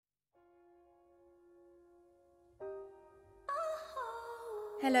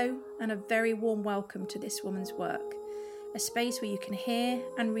Hello, and a very warm welcome to This Woman's Work, a space where you can hear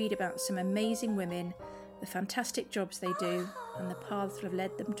and read about some amazing women, the fantastic jobs they do, and the paths that have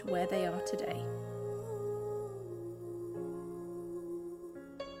led them to where they are today.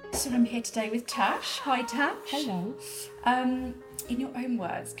 So I'm here today with Tash. Hi, Tash. Hello. In your own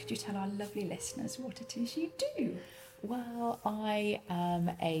words, could you tell our lovely listeners what it is you do? Well, I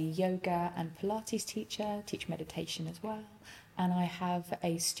am a yoga and Pilates teacher, teach meditation as well, and I have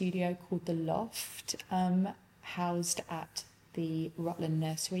a studio called The Loft, housed at the Rutland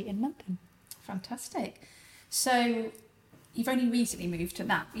Nursery in London. Fantastic. So you've only recently moved to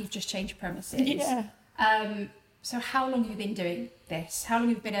that. You've just changed premises. Yeah. So how long have you been doing this? How long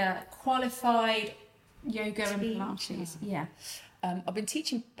have you been a qualified yoga and Pilates? Yeah. I've been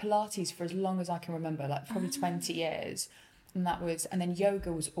teaching Pilates for as long as I can remember, like probably 20 years. And then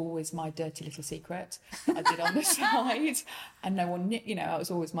yoga was always my dirty little secret that I did on the side. And no one knew, it was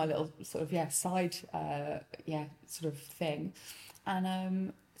always my little sort of, side, sort of thing.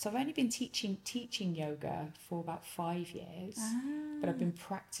 And so I've only been teaching yoga for about 5 years, but I've been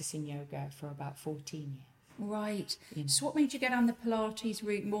practicing yoga for about 14 years. Right. So what made you go down the Pilates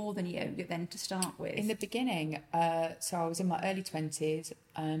route more than yoga then to start with? In the beginning, so I was in my early 20s.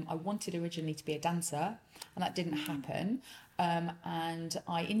 I wanted originally to be a dancer, and that didn't happen. And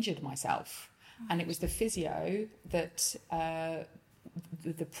I injured myself. And it was the physio that the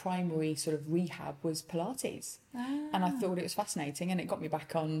primary sort of rehab was Pilates. And I thought it was fascinating, and it got me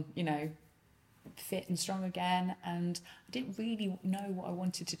back on, fit and strong again, and I didn't really know what I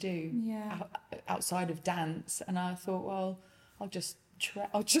wanted to do outside of dance. And I thought, well, I'll give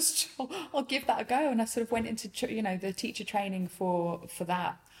that a go. And I sort of went into the teacher training for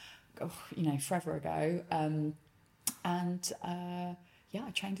that forever ago, I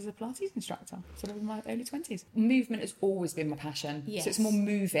trained as a Pilates instructor sort of in my early 20s. Movement has always been my passion. Yes. So it's more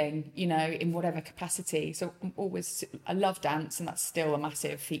moving, in whatever capacity. So I love dance, and that's still a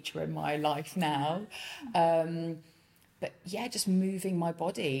massive feature in my life now. But just moving my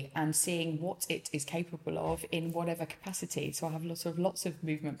body and seeing what it is capable of in whatever capacity. So I have lots of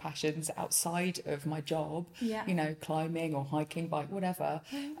movement passions outside of my job, climbing or hiking, bike, whatever.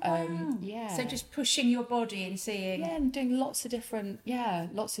 Oh, wow. So just pushing your body and seeing. Yeah, and doing lots of different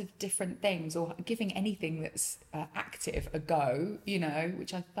things, or giving anything that's active a go,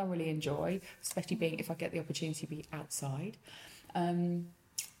 which I thoroughly enjoy, especially if I get the opportunity to be outside.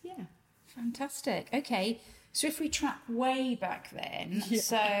 Fantastic. Okay. So if we track way back then,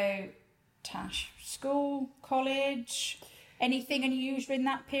 so Tash, school, college, anything unusual in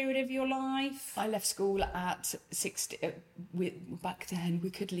that period of your life? I left school at 16. Back then, we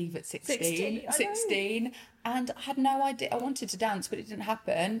could leave at 16. 16. And I had no idea. I wanted to dance, but it didn't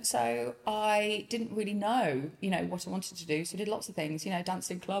happen. So I didn't really know, what I wanted to do. So I did lots of things,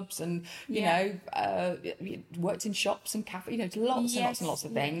 danced in clubs and, worked in shops and cafes, lots and lots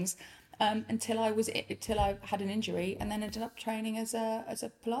of things. Until I had an injury, and then ended up training as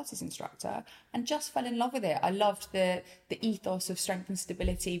a Pilates instructor, and just fell in love with it. I loved the ethos of strength and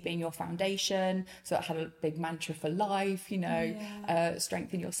stability being your foundation. So it had a big mantra for life,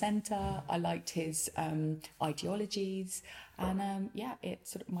 strengthen your center. I liked his ideologies. And it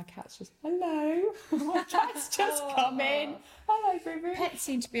sort of, my cat's just, hello, my cat's just come in. Hello, Boo. Pets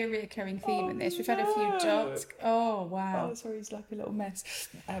seem to be a reoccurring theme in this. We've had a few dogs. Oh, wow. Oh, sorry, he's like a little mess.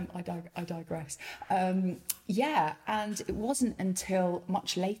 I digress. And it wasn't until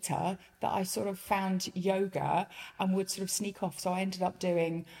much later that I sort of found yoga and would sort of sneak off. So I ended up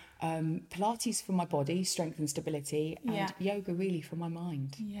doing Pilates for my body, strength and stability, and yoga really for my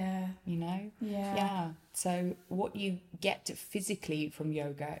mind. So what you get physically from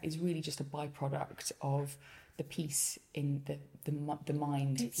yoga is really just a byproduct of the peace in the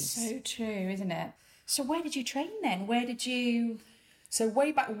mind. It's so true, isn't it? So where did you train then? So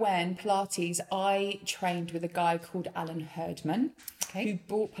way back when, Pilates, I trained with a guy called Alan Herdman, who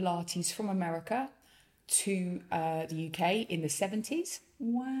brought Pilates from America to the UK in the 70s.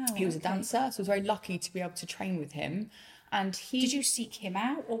 Wow. He was a dancer, so I was very lucky to be able to train with him. And did you seek him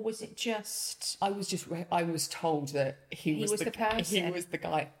out, or was it just? I was told that he was the person. He was the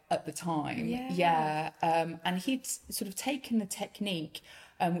guy at the time. Yeah. And he'd sort of taken the technique,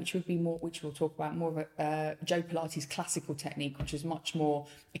 which we'll talk about, more of a Joe Pilates classical technique, which was much more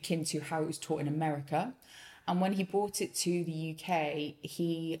akin to how it was taught in America. And when he brought it to the UK,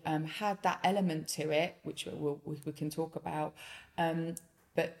 he had that element to it, which we can talk about.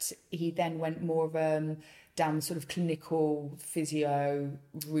 But he then went more of down the sort of clinical physio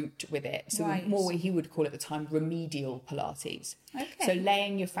route with it. So more what he would call at the time remedial Pilates. Okay. So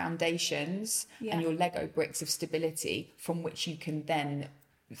laying your foundations and your Lego bricks of stability from which you can then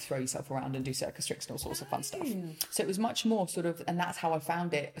throw yourself around and do circus tricks and all sorts of fun stuff. So it was much more sort of, and that's how I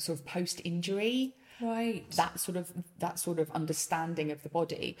found it, sort of post-injury. Right. That sort of understanding of the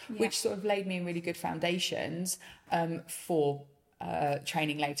body, which sort of laid me in really good foundations for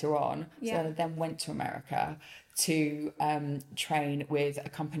training later on. So I then went to America to train with a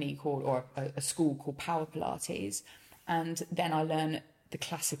company called, or a school called Power Pilates. And then I learned the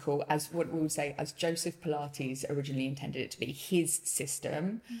classical, as what we would say, as Joseph Pilates originally intended it to be, his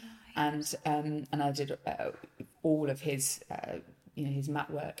system. Nice. And I did all of his, his mat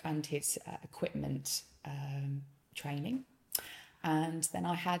work and his equipment training. And then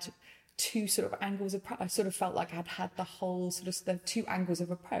I had two sort of angles of, I sort of felt like I'd had the whole sort of the two angles of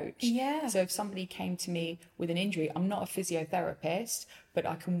approach. Yeah. So if somebody came to me with an injury, I'm not a physiotherapist, but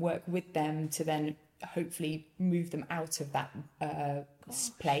I can work with them to then hopefully move them out of that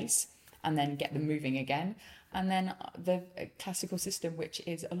place and then get them moving again. And then the classical system, which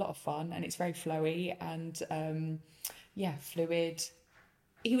is a lot of fun and it's very flowy and fluid.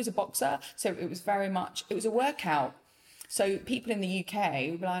 He was a boxer, so it was very much, it was a workout. So people in the UK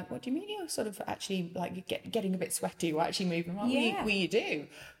would be like, what do you mean you're sort of actually like getting a bit sweaty or actually moving? Like, well, you do.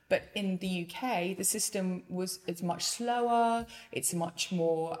 But in the UK, the system it's much slower. It's much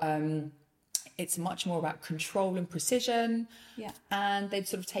more about control and precision. Yeah. And they'd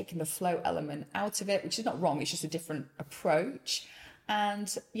sort of taken the flow element out of it, which is not wrong. It's just a different approach.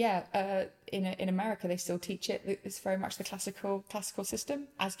 And in America, they still teach it. It's very much the classical system,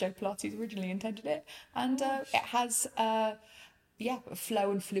 as Joe Pilates originally intended it. And it has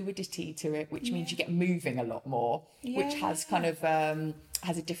flow and fluidity to it, which means you get moving a lot more, which has kind of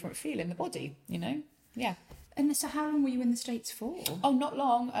has a different feel in the body, you know? Yeah. And so how long were you in the States for? Oh, not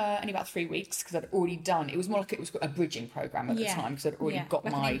long, only about 3 weeks, because I'd already done, it was more like it was a bridging programme at the time, because I'd already got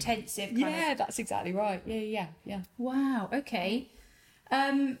like my... an intensive kind of... Yeah, that's exactly right. Yeah. Wow, okay.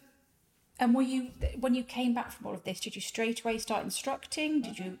 And were you, when you came back from all of this, did you straight away start instructing?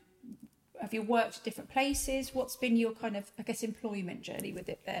 Have you worked at different places? What's been your kind of, I guess, employment journey with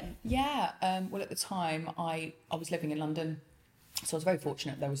it then? Yeah, well, at the time, I was living in London. So I was very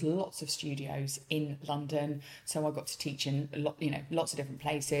fortunate. There was lots of studios in London, so I got to teach in lots of different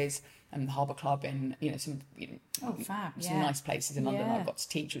places, and the Harbour Club in some nice places in London. I got to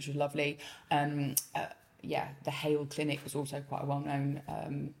teach, which was lovely. The Hale Clinic was also quite a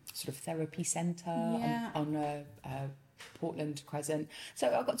well-known sort of therapy centre on Portland Crescent.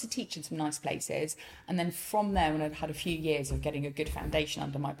 So I got to teach in some nice places, and then from there, when I'd had a few years of getting a good foundation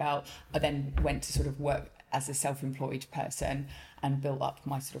under my belt, I then went to sort of work as a self-employed person and built up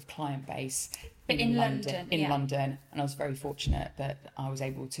my sort of client base in London. London, and I was very fortunate that I was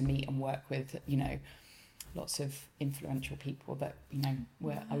able to meet and work with lots of influential people that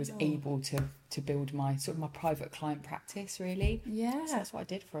where I was able to build my sort of my private client practice, really. So that's what I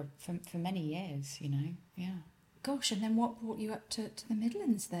did for many years. Gosh, and then what brought you up to the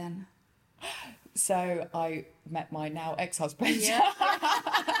Midlands then? So I met my now ex-husband.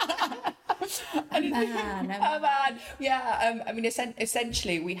 A man. Yeah. I mean,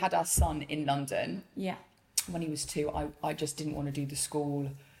 essentially, we had our son in London. Yeah. When he was 2, I just didn't want to do the school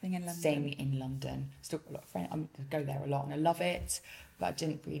thing in London. Still got a lot of friends. I go there a lot and I love it, but I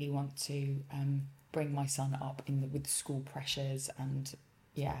didn't really want to bring my son up with the school pressures and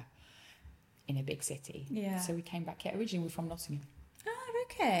in a big city. Yeah. So we came back here. Originally, we're from Nottingham. Oh,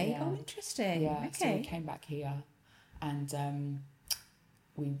 okay. Yeah. Oh, interesting. Yeah. Okay. So we came back here, and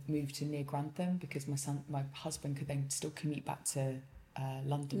we moved to near Grantham because my husband could then still commute back to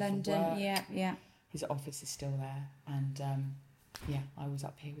London for work. Yeah. His office is still there, and I was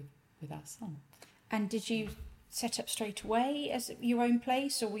up here with our son. And did you set up straight away as your own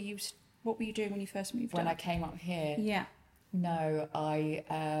place, or what were you doing when you first moved? When I came up here, no,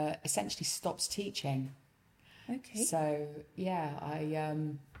 I essentially stopped teaching. Okay. So I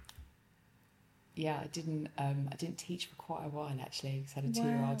didn't teach for quite a while actually, because I had a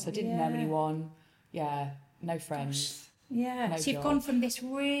 2-year-old, so I didn't know anyone. Yeah, no friends. Gosh. Yeah. No so you've gone from this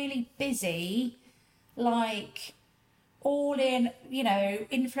really busy, like all in,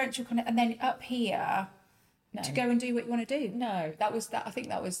 influential kind of, and then up here to go and do what you want to do. No, that was that. I think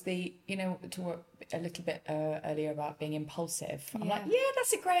that was the, to a little bit earlier about being impulsive. I'm like,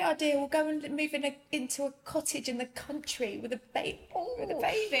 that's a great idea. We'll go and move into a cottage in the country with a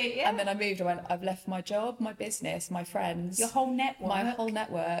baby. And then I moved. I went, I've left my job, my business, my friends, your whole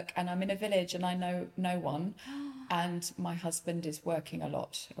network, and I'm in a village and I know no one. And my husband is working a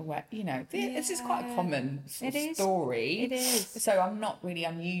lot away. This is quite a common story. It is. So I'm not really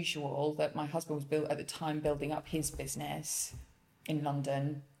unusual that my husband was at the time building up his business in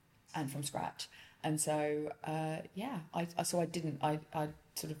London and from scratch. And so, I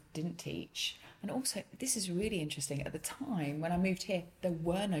sort of didn't teach. And also, this is really interesting. At the time when I moved here, there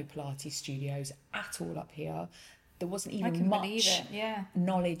were no Pilates studios at all up here. There wasn't even much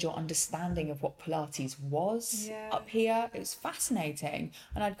knowledge or understanding of what Pilates was up here. It was fascinating.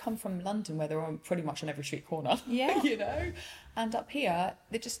 And I'd come from London, where they're pretty much on every street corner, you know. And up here,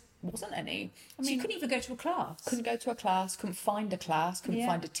 there just wasn't any. I mean, you couldn't even go to a class. Couldn't go to a class, couldn't find a class, couldn't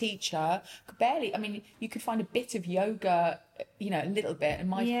find a teacher. Could barely, I mean, you could find a bit of yoga, you know, a little bit. And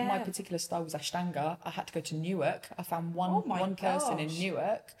my particular style was Ashtanga. I had to go to Newark. I found one person in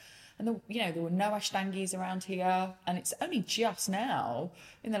Newark. And, there were no Ashtangis around here. And it's only just now,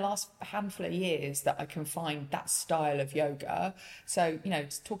 in the last handful of years, that I can find that style of yoga. So,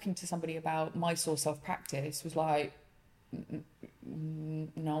 talking to somebody about Mysore self-practice was like,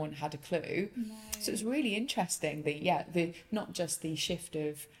 no one had a clue. No. So it was really interesting, the not just the shift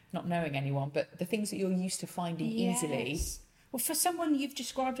of not knowing anyone, but the things that you're used to finding easily. Well, for someone you've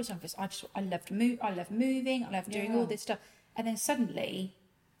described yourself as, I love moving, I love doing all this stuff, and then suddenly...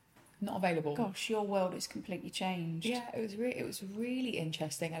 not available. Gosh, your world has completely changed. Yeah, it was really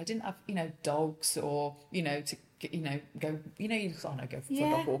interesting. I didn't have, dogs or, to, go, you just, go for a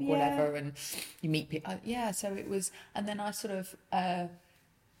dog walk or whatever, and you meet people. So it was, and then I sort of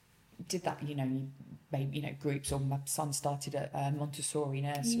did that, maybe, groups, or my son started at Montessori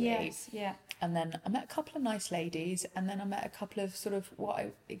nursery. Yes, yeah. And then I met a couple of nice ladies, and then I met a couple of sort of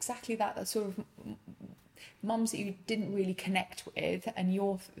that sort of mums that you didn't really connect with, and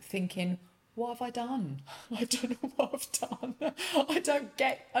you're thinking, what have I done? I don't know what I've done. I don't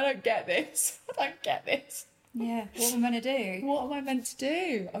get this. I don't get this. Yeah, what am I meant to do? What am I meant to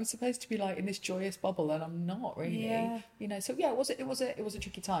do? I'm supposed to be like in this joyous bubble, and I'm not really. Yeah. So yeah, it was a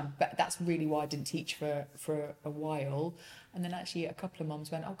tricky time, but that's really why I didn't teach for a while. And then actually a couple of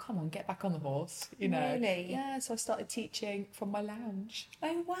mums went, oh, come on, get back on the horse, Really? Yeah, so I started teaching from my lounge.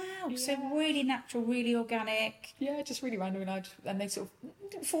 Oh, wow. Yeah. So really natural, really organic. Yeah, just really random. And they sort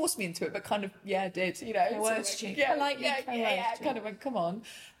of didn't force me into it, but kind of, did, Coerced you. Yeah, kind of went, come on.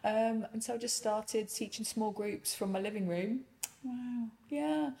 And so I just started teaching small groups from my living room. Wow.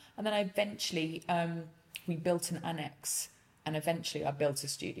 Yeah. And then I eventually, we built an annex. And eventually I built a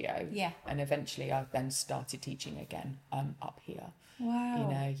studio. Yeah. And eventually I then started teaching again up here.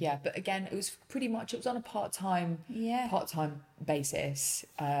 Wow. But again, it was on a part-time basis,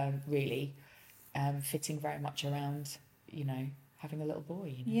 really, fitting very much around, having a little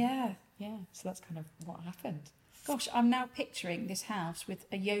boy. Yeah. Yeah. So that's kind of what happened. Gosh, I'm now picturing this house with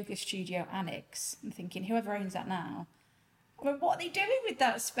a yoga studio annex and thinking, whoever owns that now, well, what are they doing with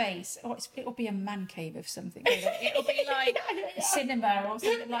that space? Oh, it'll be a man cave of something. It'll be like a cinema or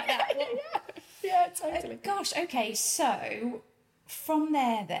something like that. Yeah, totally. Gosh, okay. So from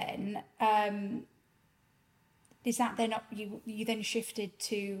there, then, is that then you then shifted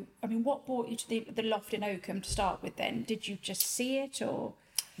to? I mean, what brought you to the loft in Oakham to start with? Then did you just see it, or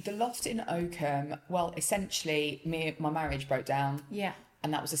the loft in Oakham? Well, essentially, my marriage broke down. Yeah,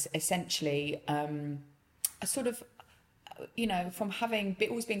 and that was essentially a sort of. From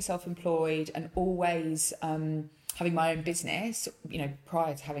always being self-employed and always having my own business,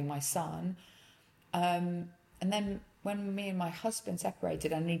 prior to having my son. And then when me and my husband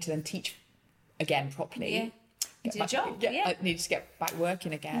separated, I needed to then teach again properly. Yeah. I needed to get back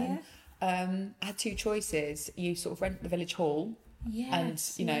working again. Yeah. I had two choices. You sort of rent the village hall and,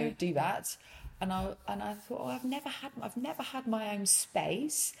 do that. And I thought, I've never had my own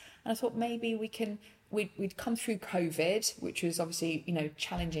space. And I thought maybe we'd come through COVID, which was obviously,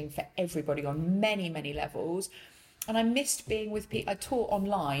 challenging for everybody on many, many levels. And I missed being with people. I taught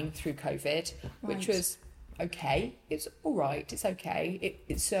online through COVID, which was okay. It's all right. It's okay.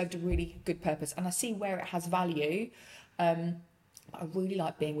 It served a really good purpose. And I see where it has value. I really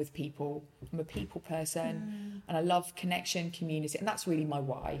like being with people. I'm a people person and I love connection, community. And that's really my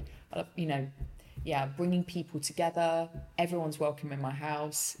why. Bringing people together. Everyone's welcome in my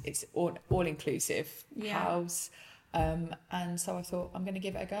house. It's all-inclusive house. And so I thought, I'm going to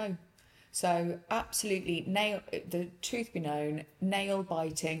give it a go. So absolutely, the truth be known, nail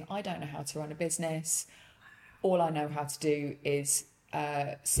biting. I don't know how to run a business. All I know how to do is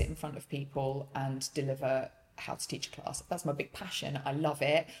sit in front of people and deliver how to teach a class. That's my big passion. I love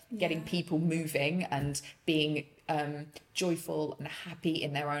it. Getting people moving and being joyful and happy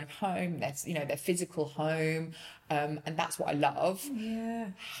in their own home, their physical home, and that's what I love. Yeah.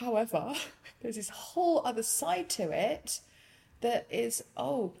 However, there's this whole other side to it that is,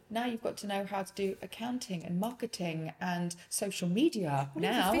 now you've got to know how to do accounting and marketing and social media. Well,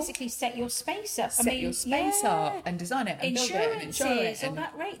 now you physically set your space up. Your space up and design it and build it and insure it and all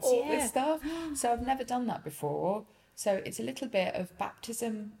that rates, all this stuff. So I've never done that before. So it's a little bit of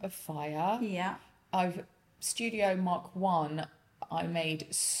baptism of fire. Yeah. Studio Mark 1, I made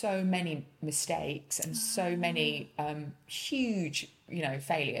so many mistakes and so many huge,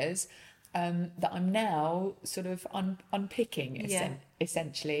 failures that I'm now sort of unpicking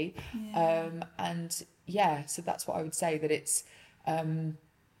essentially. Yeah. So that's what I would say, that it's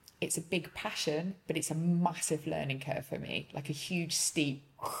a big passion, but it's a massive learning curve for me, like a huge steep,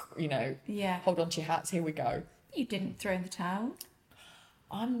 Yeah. hold on to your hats, here we go. You didn't throw in the towel?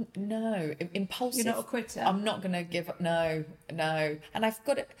 Impulsive. You're not a quitter? I'm not going to give up. No. And I've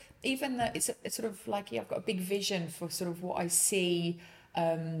got it, even though it's sort of like, I've got a big vision for sort of what I see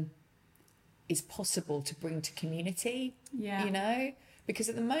is possible to bring to community, because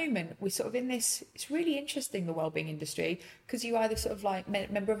at the moment we're sort of in this, it's really interesting, the wellbeing industry, because you either sort of like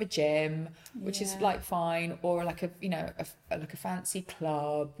member of a gym, which is like fine, or like a fancy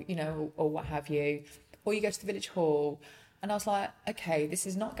club, or what have you, or you go to the village hall. And I was like, okay, this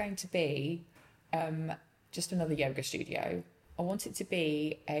is not going to be just another yoga studio. I want it to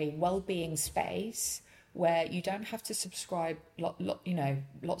be a well-being space where you don't have to subscribe lots and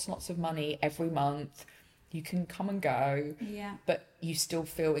lots of money every month. You can come and go, but you still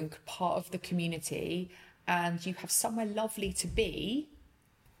feel part of the community, and you have somewhere lovely to be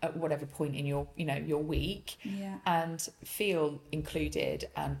at whatever point in your week, and feel included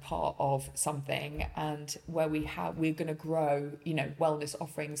and part of something, and where we're going to grow wellness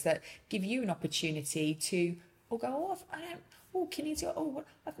offerings that give you an opportunity to I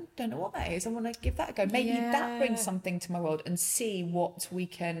don't know what that is, I want to give that a go, maybe that brings something to my world, and see what we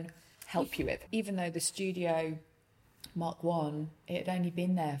can help you with. Even though the studio Mark 1, it had only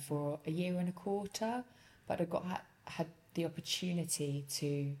been there for a year and a quarter, but I had the opportunity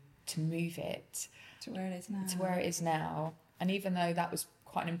to move it to where it is now. And even though that was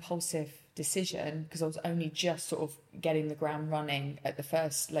quite an impulsive decision, because I was only just sort of getting the ground running at the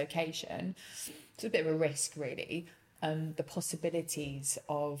first location, it's a bit of a risk really. The possibilities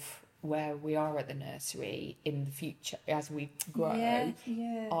of where we are at the nursery in the future as we grow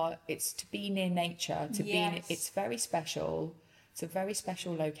are, it's to be near nature, it's very special. It's a very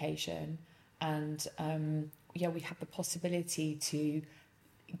special location, and we have the possibility to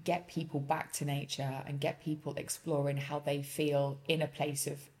get people back to nature and get people exploring how they feel in a place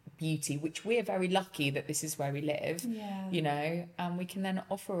of beauty, which we're very lucky that this is where we live, and we can then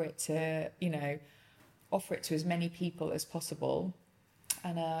offer it to as many people as possible.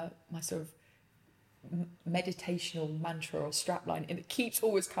 And my sort of meditational mantra or strapline, and it keeps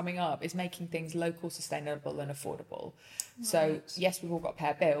always coming up, is making things local, sustainable and affordable. Right. So yes, we've all got to pay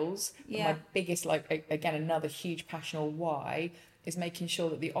our bills, but my biggest, again, another huge passion or why is making sure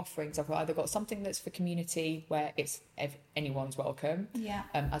that the offerings, I've either got something that's for community where it's anyone's welcome,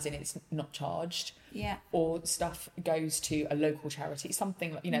 as in it's not charged, or stuff goes to a local charity,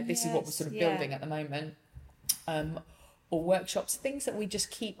 something like, this is what we're sort of building at the moment, or workshops, things that we just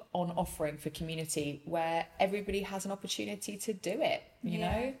keep on offering for community where everybody has an opportunity to do it, you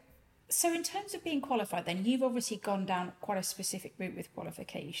know? So in terms of being qualified then, you've obviously gone down quite a specific route with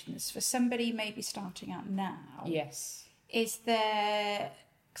qualifications. For somebody maybe starting out now, is there,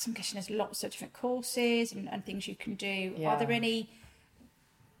 because I'm guessing there's lots of different courses and things you can do. Are there any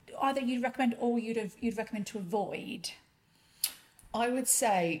either you'd recommend or you'd recommend to avoid? I would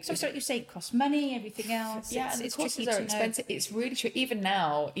say... So you say it costs money, everything else. Yeah, and the courses are expensive. It's really true. Even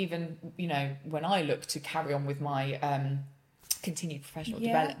now, when I look to carry on with my continued professional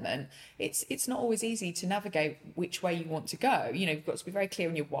development, it's not always easy to navigate which way you want to go. You've got to be very clear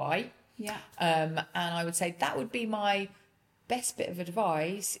on your why. Yeah. And I would say that would be my best bit of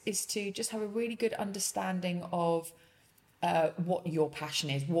advice, is to just have a really good understanding of what your passion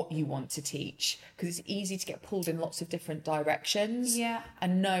is, what you want to teach, because it's easy to get pulled in lots of different directions,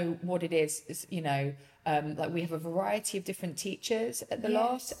 and know what it is. Like we have a variety of different teachers at the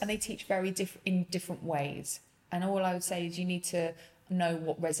loft, and they teach in different ways, and all I would say is you need to know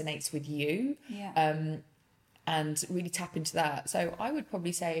what resonates with you, and really tap into that. So I would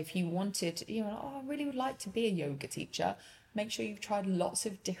probably say, if you wanted, I really would like to be a yoga teacher, make sure you've tried lots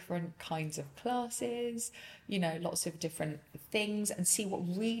of different kinds of classes, lots of different things, and see what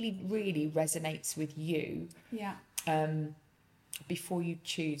really, really resonates with you. Before you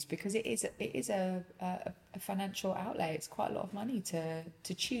choose, because it is a financial outlay. It's quite a lot of money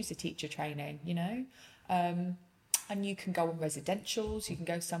to choose a teacher training, and you can go on residentials, you can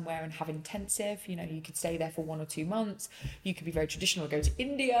go somewhere and have intensive, you could stay there for 1 or 2 months, you could be very traditional, go to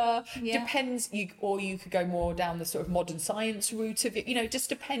India, depends, or you could go more down the sort of modern science route of it, it just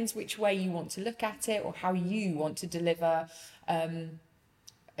depends which way you want to look at it, or how you want to deliver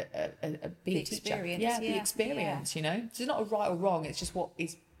be The a teacher. experience, Yeah, yeah, the experience, you know. So it's not a right or wrong, it's just what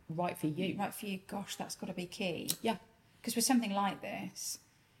is right for you. Right for you. Gosh, that's got to be key. Yeah. Because with something like this,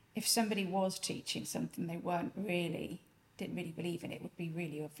 if somebody was teaching something they didn't really believe in, it would be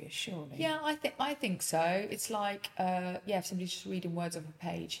really obvious, surely. Yeah, I think so. It's like if somebody's just reading words off a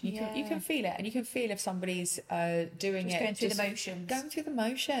page, you can feel it, and you can feel if somebody's doing just it, going through the motions. Going through the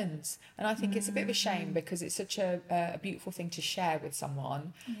motions. And I think it's a bit of a shame because it's such a beautiful thing to share with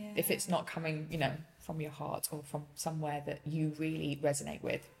someone if it's not coming, you know, from your heart or from somewhere that you really resonate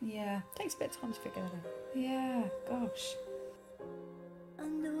with. Yeah. It takes a bit of time to figure that out. Yeah, gosh. I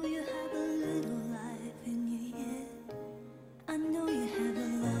know you have a little life in you yet. I know you have a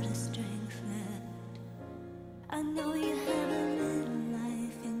lot of strength left. I know you have a little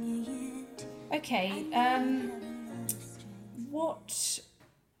life in you yet. Okay, what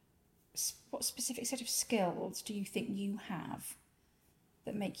specific set of skills do you think you have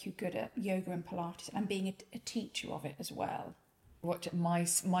that make you good at yoga and Pilates and being a teacher of it as well? What my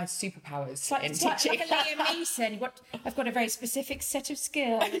superpowers in It's teaching? like Liam Neeson. I've got a very specific set of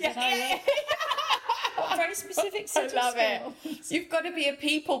skills. What very specific set of skills. I love it. You've got to be a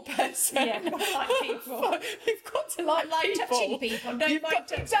people person. Yeah, you've got to like people. You've got to like people. Touching people. Don't mind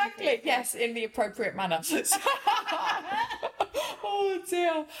touching exactly. people. Yes, in the appropriate manner. Oh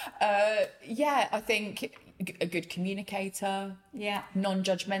dear. I think a good communicator. Yeah.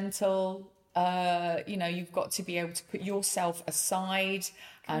 Non-judgmental. You've got to be able to put yourself aside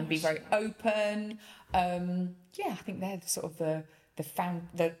and be very open. I think they're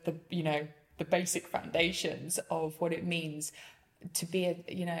the basic foundations of what it means to be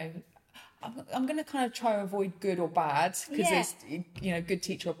I'm going to kind of try to avoid good or bad because there's good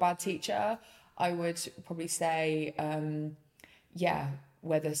teacher or bad teacher. I would probably say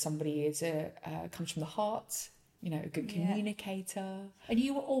whether somebody is comes from the heart, a good communicator. And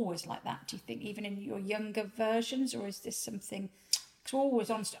you were always like that, do you think, even in your younger versions, or is this something? Because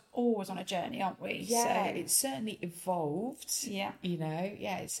we're always on a journey, aren't we? Yeah, it's certainly evolved. Yeah.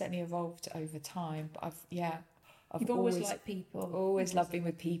 It's certainly evolved over time. But I've always liked people. Always loved being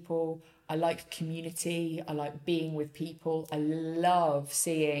with people. I like community. I like being with people. I love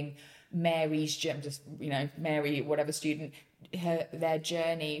seeing Mary's Mary, whatever student, their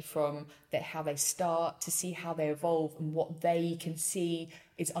journey from how they start to see how they evolve and what they can see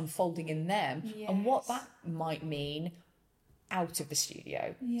is unfolding in them and what that might mean out of the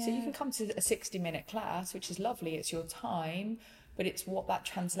studio. So you can come to a 60-minute class, which is lovely, it's your time, but it's what that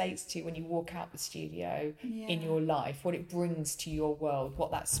translates to when you walk out the studio in your life, what it brings to your world,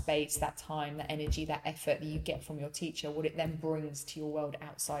 what that space, that time, that energy, that effort that you get from your teacher, what it then brings to your world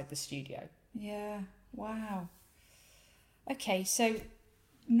outside the studio. Yeah, wow. Okay, so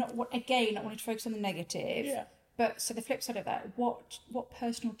not wanting to focus on the negative. Yeah. But so the flip side of that, what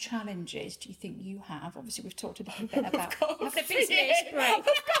personal challenges do you think you have? Obviously, we've talked a little bit about having a business. Great.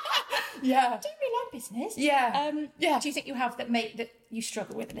 Yeah. Do you really like business? Yeah. Do you think you have that you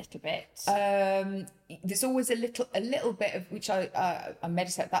struggle with a little bit? There's always a little bit of which I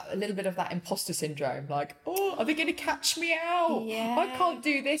meditate that a little bit of that imposter syndrome, like, oh, are they going to catch me out? Yeah. I can't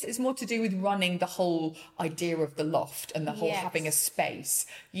do this. It's more to do with running the whole idea of the loft and the whole having a space,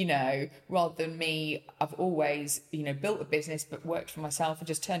 rather than me. I've always, built a business but worked for myself and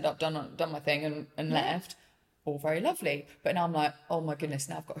just turned up, done my thing and left. All very lovely. But now I'm like, oh my goodness,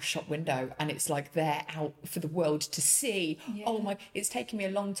 now I've got a shop window and it's like there out for the world to see. Yeah. It's taken me a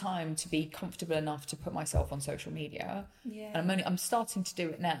long time to be comfortable enough to put myself on social media. Yeah. And I'm starting to do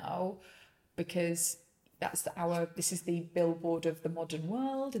it now because this is the billboard of the modern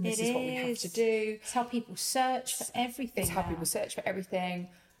world and this is what we have to do. It's how people search for everything.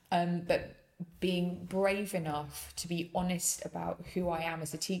 But being brave enough to be honest about who I am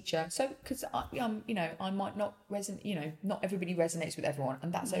as a teacher. So, because I might not resonate, not everybody resonates with everyone,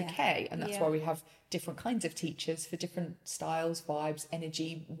 and that's okay. And that's why we have different kinds of teachers for different styles, vibes,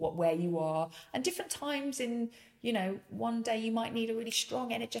 energy, where you are, and different times in, one day you might need a really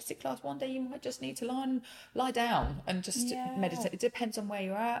strong, energetic class. One day you might just need to lie down and just meditate. It depends on where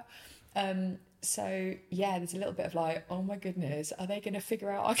you're at. So there's a little bit of like, oh my goodness, are they going to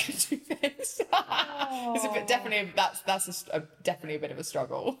figure out I can do this? It's definitely a bit of a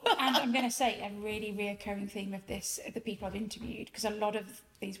struggle. And I'm going to say a really reoccurring theme of this, the people I've interviewed, because a lot of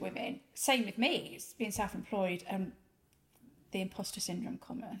these women, same with me, it's being self-employed, the imposter syndrome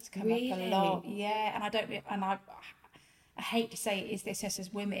comment has come up a lot. Yeah, and I hate to say it, is this us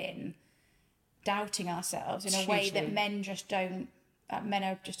as women doubting ourselves in a way that men just don't. Men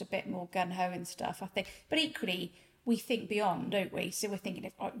are just a bit more gung-ho and stuff, I think. But equally, we think beyond, don't we? So we're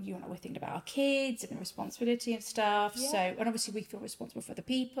thinking of, you and I, we're thinking about our kids and the responsibility of stuff. Yeah. So, and obviously we feel responsible for the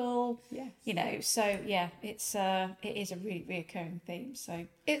people. Yes. You know, so yeah, it is a really reoccurring theme. So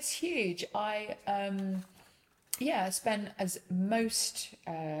it's huge. I spend, as most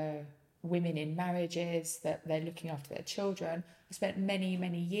women in marriages that they're looking after their children, I spent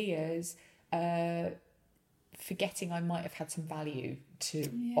many years forgetting I might have had some value to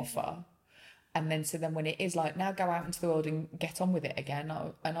offer. And then when it is like, now go out into the world and get on with it again,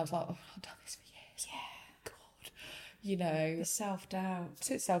 I was like, oh, I've done this for years. Yeah, God, you know, the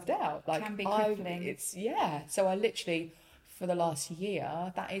self-doubt like can be crippling. So I literally, for the last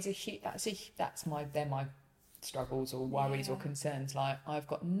year, they're my struggles or worries or concerns. Like, I've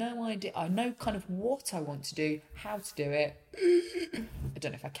got no idea. I know kind of what I want to do, how to do it. I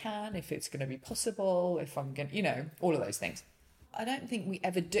don't know if I can, if it's going to be possible, if I'm going to, you know, all of those things. I don't think we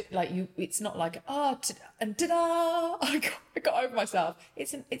ever do, like, it's not like, and ta-da, I got over myself.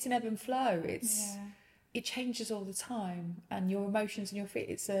 It's an ebb and flow. It changes all the time, and your emotions and your feet,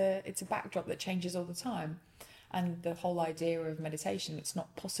 it's a backdrop that changes all the time. And the whole idea of meditation, it's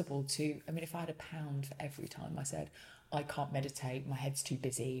not possible to, I mean, if I had £1 for every time I said, I can't meditate, my head's too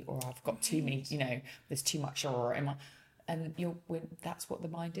busy, or I've got too many, you know, there's too much, that's what the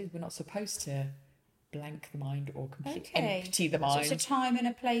mind is. We're not supposed to blank the mind or completely empty the mind. So it's a time and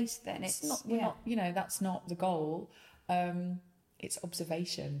a place then. We're not, you know, that's not the goal. It's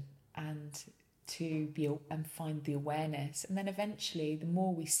observation and to be and find the awareness. And then eventually, the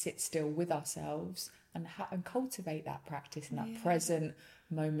more we sit still with ourselves and cultivate that practice and that present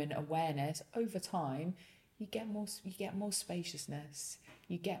moment awareness, over time, you get more spaciousness,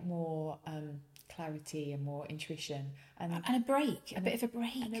 you get more clarity and more intuition and a break, a bit of a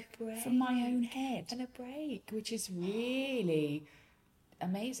break from my own head, and a break, which is really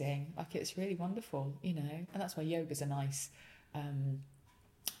amazing. Like, it's really wonderful, you know. And that's why yoga's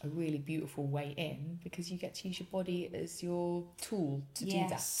a really beautiful way in, because you get to use your body as your tool to do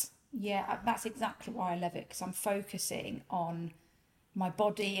that. Yeah, that's exactly why I love it, because I'm focusing on my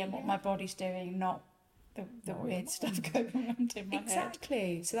body and what my body's doing, not the weird stuff going around in my head.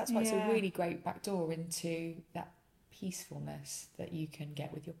 Exactly. So that's why it's a really great backdoor into that peacefulness that you can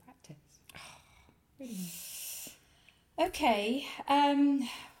get with your practice. Really nice. Okay.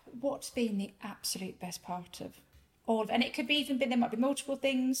 What's been the absolute best part of all of it? And it could be there might be multiple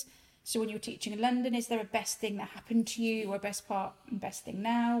things. So when you were teaching in London, is there a best thing that happened to you, or a best part and best thing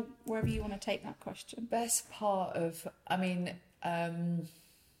now? Wherever you want to take that question. Best part of, I mean,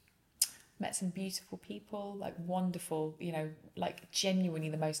 met some beautiful people, like wonderful, you know, like genuinely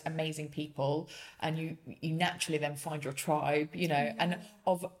the most amazing people, and you naturally then find your tribe, you know, and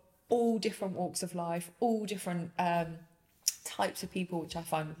of all different walks of life, all different types of people, which I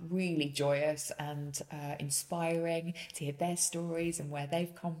find really joyous and inspiring to hear their stories and where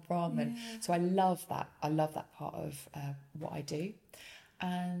they've come from. And so I love that part of what I do.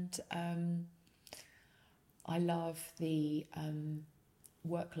 And I love the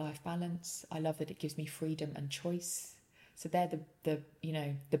work-life balance. I love that it gives me freedom and choice. So they're the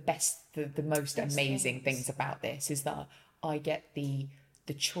most amazing things about this, is that I get the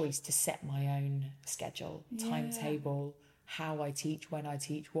choice to set my own schedule, timetable, how I teach, when I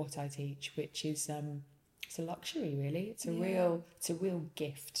teach, what I teach, which is it's a luxury, really. It's a real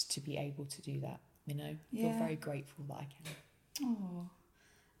gift to be able to do that, you know. I feel very grateful that I can. Oh.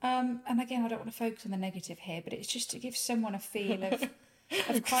 And again, I don't want to focus on the negative here, but it's just to give someone a feel of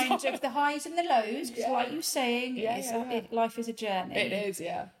kind of the highs and the lows, because like you're saying, life is a journey. It is,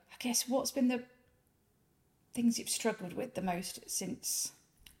 yeah. I guess, what's been the things you've struggled with the most since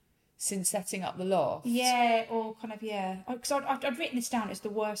setting up the loft? Yeah, or kind of, because I'd written this down as the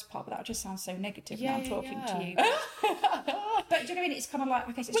worst part, but that just sounds so negative now I'm talking to you. But do you know what I mean? It's kind of like,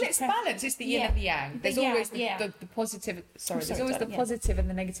 okay, so it's balance. It's the yin and the yang. There's always the positive. There's always the positive and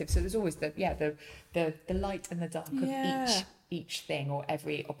the negative. So there's always the light and the dark of each thing, or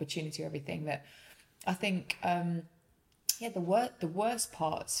every opportunity, or everything. That I think, the worst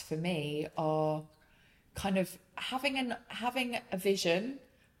parts for me are kind of having a vision,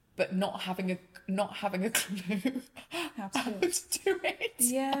 but not having a clue how to do it.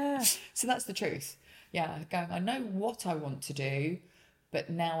 Yeah. So that's the truth. Yeah, I know what I want to do, but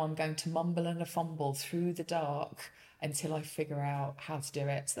now I'm going to mumble and fumble through the dark until I figure out how to do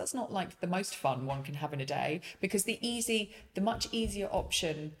it. So that's not like the most fun one can have in a day, because the much easier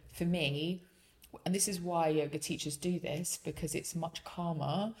option for me, and this is why yoga teachers do this, because it's much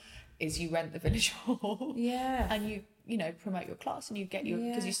calmer, is you rent the village hall. Yeah. And you know, promote your class, and you get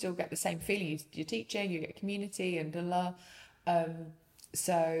because you still get the same feeling. You're teaching, you get community and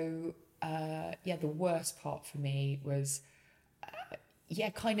so the worst part for me was,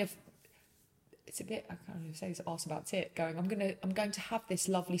 kind of, it's a bit, I can't even say this, arse about tit, going, I'm going to have this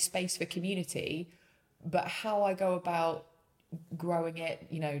lovely space for community, but how I go about growing it,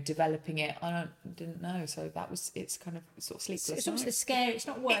 developing it, didn't know. So it's kind of sort of sleepless. It's almost the scary. It's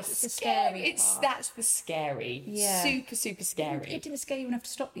not worse. It's the scary part. That's the scary. Yeah. Super, super scary. It didn't scare you enough to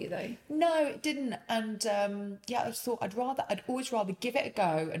stop you though. No, it didn't. And I just thought I'd always rather give it a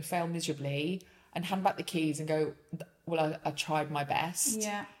go and fail miserably and hand back the keys and go, well, I tried my best.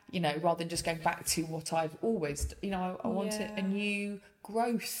 Yeah. Rather than just going back to what I've always, I wanted a new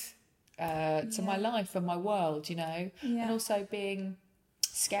growth to my life and my world, and also being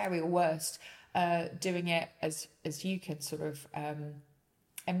scary or worst, doing it as you can sort of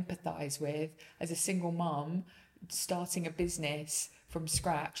empathise with, as a single mum, starting a business from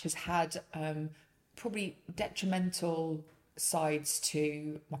scratch has had probably detrimental sides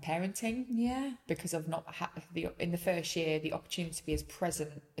to my parenting. Yeah. Because I've not had in the first year the opportunity to be as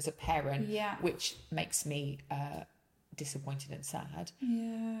present as a parent, which makes me disappointed and sad.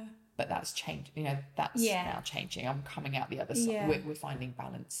 Yeah. But that's changed, that's now changing. I'm coming out the other side. Yeah. We're finding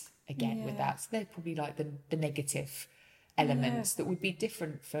balance again with that. So they're probably like the negative elements that would be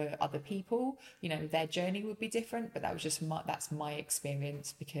different for other people. Their journey would be different, but that was just that's my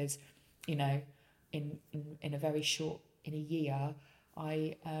experience because, in a very short, in a year,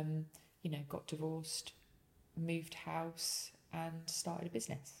 I, got divorced, moved house and started a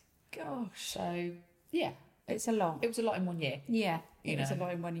business. Gosh. So, yeah. It's a lot. It was a lot in 1 year. Yeah, it was a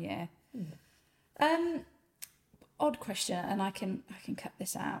lot in 1 year. Odd question, and I can cut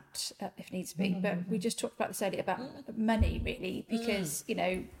this out if needs be. But we just talked about this earlier about money, really, because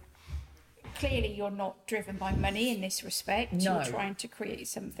clearly you're not driven by money in this respect. No. You're trying to create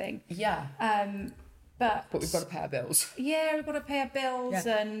something. Yeah. But we've got to pay our bills. Yeah, we've got to pay our bills,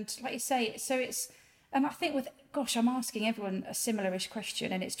 and like you say, so it's. And I think I'm asking everyone a similar-ish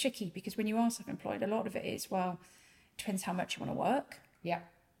question, and it's tricky because when you are self-employed, a lot of it is, well, it depends how much you want to work. Yeah.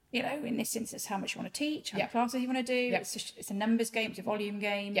 In this instance, how much you want to teach, how many classes you want to do. Yeah. It's a numbers game, it's a volume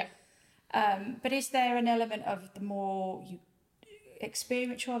game. Yeah. But is there an element of the more you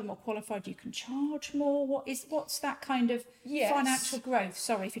experience you are, the more qualified you can charge more? What's that kind of financial growth?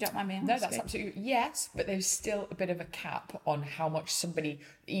 Sorry if you don't mind me asking. No, that's absolutely yes, but there's still a bit of a cap on how much somebody,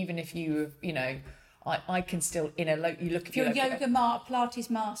 even if you I can still you look at your yoga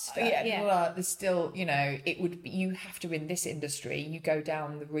Pilates master. Well, there's still it would be, you have to in this industry you go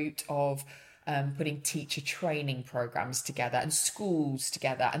down the route of putting teacher training programs together and schools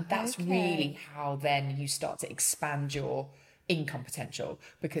together, and that's really how then you start to expand your income potential,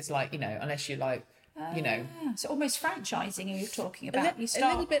 because unless you're so almost franchising you're talking about. A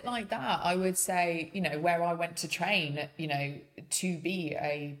little bit like that, I would say. Where I went to train, to be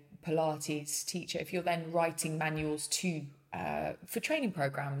a Pilates teacher, if you're then writing manuals for training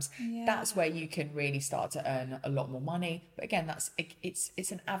programs, that's where you can really start to earn a lot more money. But again,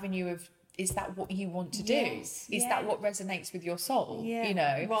 it's an avenue of, is that what you want to do? Is that what resonates with your soul?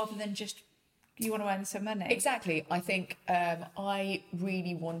 Rather than just you want to earn some money. Exactly. I think I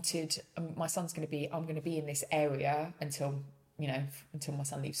really wanted. My son's I'm going to be in this area until my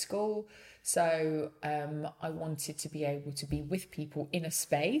son leaves school. So I wanted to be able to be with people in a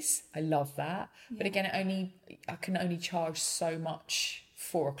space. I love that. Yeah. But again, I can only charge so much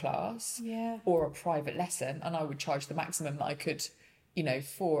for a class or a private lesson, and I would charge the maximum that I could,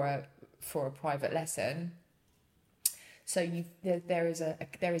 for a private lesson. So there is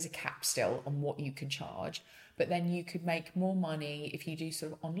a cap still on what you can charge. But then you could make more money if you do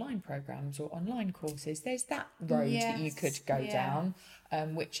sort of online programs or online courses. There's that road that you could go down,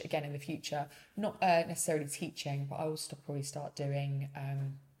 which again in the future, not necessarily teaching, but I will probably start doing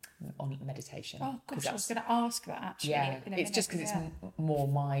on meditation. Oh gosh, I was going to ask that actually. Yeah, it's just because it's more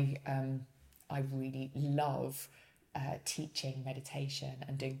my. I really love teaching meditation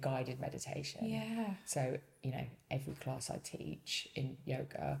and doing guided meditation. Yeah. So every class I teach in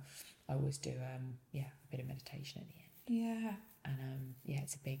yoga, I always do a bit of meditation at the end. Yeah. And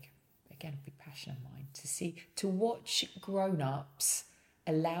it's a big passion of mine to watch grown-ups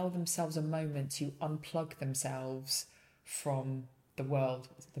allow themselves a moment to unplug themselves from the world,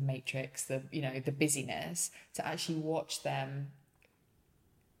 the matrix, the busyness, to actually watch them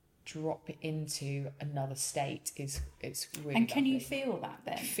drop into another state it's really And can lovely. you feel that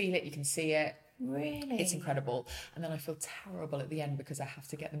then? Feel it, you can see it. Really? It's incredible. And then I feel terrible at the end because I have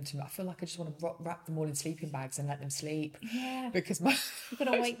to get them to... I feel like I just want to wrap them all in sleeping bags and let them sleep. Yeah. Because you've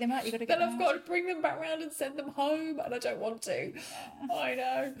got to wake them up. You've got to get then them I've got to bring them back round and send them home, and I don't want to. Yeah. I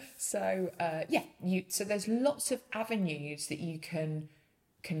know. So, so there's lots of avenues that you can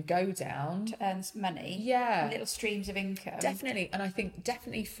can go down to earn some money. Yeah. Little streams of income. Definitely. And I think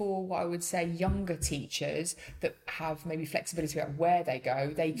definitely for what I would say younger teachers that have maybe flexibility about where they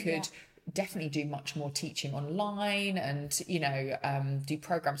go, they could definitely do much more teaching online and, you know, do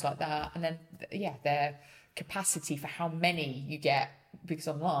programs like that. And then, their capacity for how many you get, because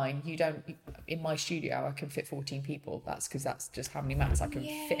online you don't, in my studio I can fit 14 people. That's because that's just how many mats I can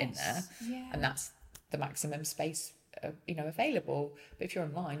fit in there. Yeah. And that's the maximum space available. But if you're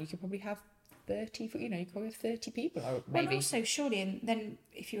online, you could probably have 30, you could probably have 30 people, maybe. Well, also, surely, and then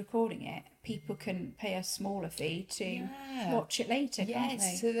if you're recording it, people can pay a smaller fee to watch it later, can't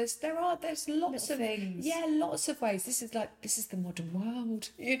they? So there's lots Little of things. lots of ways. This is the modern world,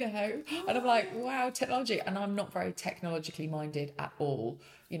 and I'm like, wow, technology. And I'm not very technologically minded at all.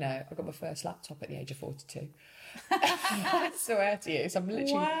 I got my first laptop at the age of 42. I swear to you. So I'm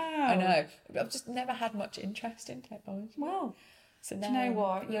literally, I know, but I've just never had much interest in technology. Well, so do you know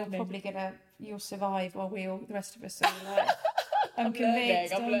what? You'll survive while the rest of us are like, I'm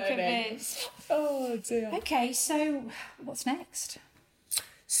convinced. Oh dear. Okay, so what's next?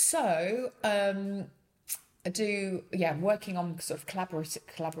 So, working on sort of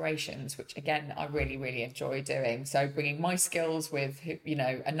collaborations, which again I really, really enjoy doing. So bringing my skills with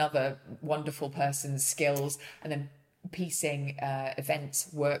another wonderful person's skills, and then piecing events,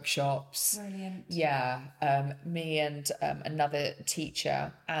 workshops. Brilliant. Me and another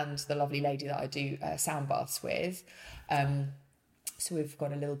teacher and the lovely lady that I do sound baths with. So we've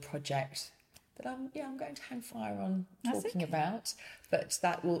got a little project that I'm going to hang fire on talking about. But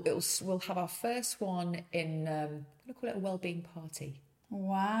we'll have our first one in I'm going to call it a wellbeing party.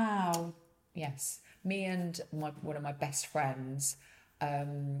 Wow. Yes, me and one of my best friends.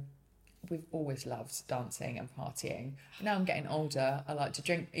 We've always loved dancing and partying. Now I'm getting older. I like to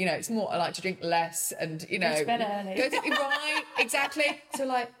drink. I like to drink less, and Go to bed early. Right, exactly. So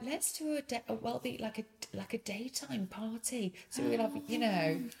let's do a wellbeing like a daytime party. So we'll have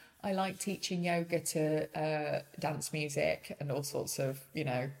I like teaching yoga to dance music and all sorts of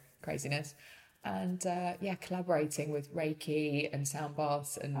craziness, and collaborating with Reiki and sound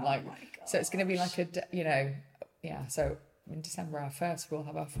baths and so it's going to be like so. In December we'll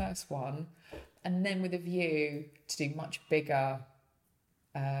have our first one, and then with a view to do much bigger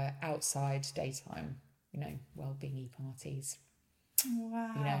outside daytime wellbeing parties.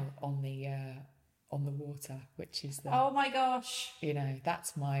 Wow. On the water, which is the oh my gosh,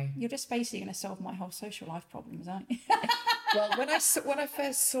 that's my you're just basically going to solve my whole social life problems, aren't you? Well, when I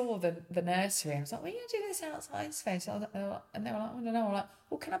first saw the nursery, I was like, well, you do this outside space, and they were like, I don't know. I'm like,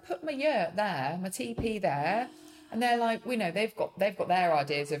 well, can I put my yurt there, my teepee there? And they're like, they've got their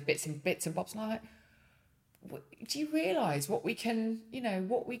ideas of bits and bobs. And I'm like, do you realise what we can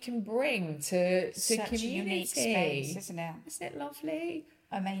bring to Such community? a unique space, isn't it? Isn't it lovely?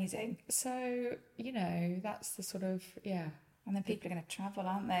 Amazing. So that's the sort of And then people are going to travel,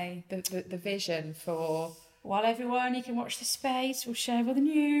 aren't they? the vision for. Well, everyone, you can watch the space. We'll share all the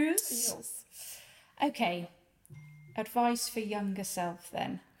news. Yes. Okay. Advice for younger self,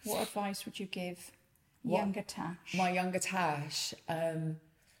 then. What advice would you give? Younger Tash. My younger Tash,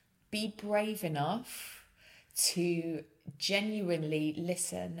 be brave enough to genuinely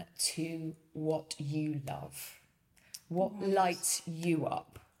listen to what you love, what lights you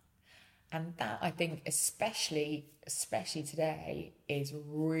up. And that, I think, especially today, is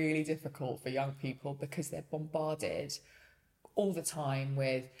really difficult for young people because they're bombarded all the time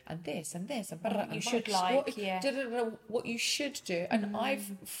with and this and what you should what you should do, and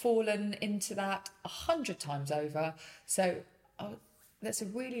I've fallen into that 100 times over. So that's a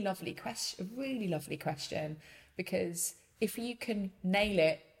really lovely question, because if you can nail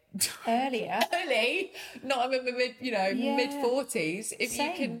it early, not in the mid 40s, if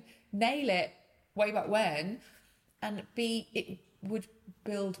you can nail it way back when, and it would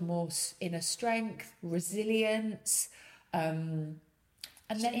build more inner strength, resilience, and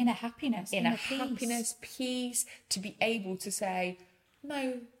then inner happiness, peace, to be able to say,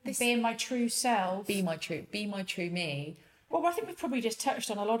 no, being my true self, be my true me. Well, I think we've probably just touched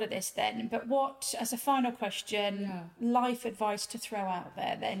on a lot of this then, but what, as a final question, life advice to throw out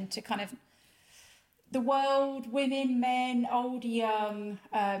there then, to kind of the world, women, men, old, young,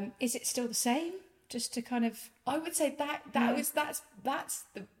 is it still the same? Just to kind of, I would say that's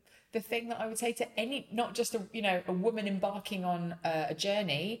the thing that I would say to any, not just a woman embarking on a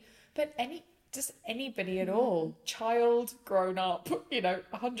journey, but anybody at all, child, grown up,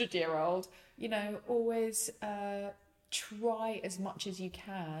 100-year-old, always try as much as you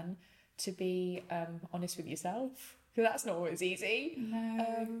can to be honest with yourself, because that's not always easy.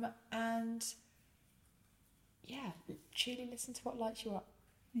 No. And truly listen to what lights you up.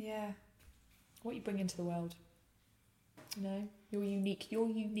 Yeah. What you bring into the world. You know, your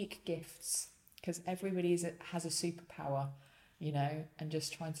unique gifts. Because everybody has a superpower, you know, and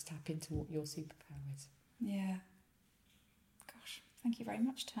just trying to tap into what your superpower is. Yeah. Gosh, thank you very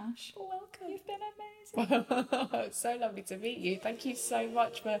much, Tash. You're welcome. You've been amazing. It's so lovely to meet you. Thank you so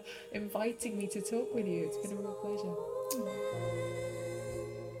much for inviting me to talk with you. It's been a real pleasure.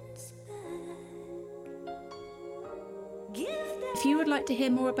 If you would like to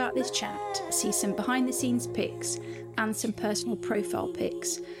hear more about this chat, see some behind the scenes pics and some personal profile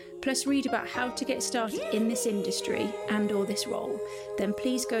pics, plus read about how to get started in this industry and or this role, then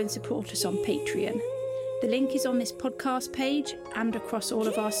please go and support us on Patreon. The link is on this podcast page and across all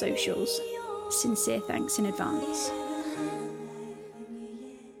of our socials. Sincere thanks in advance.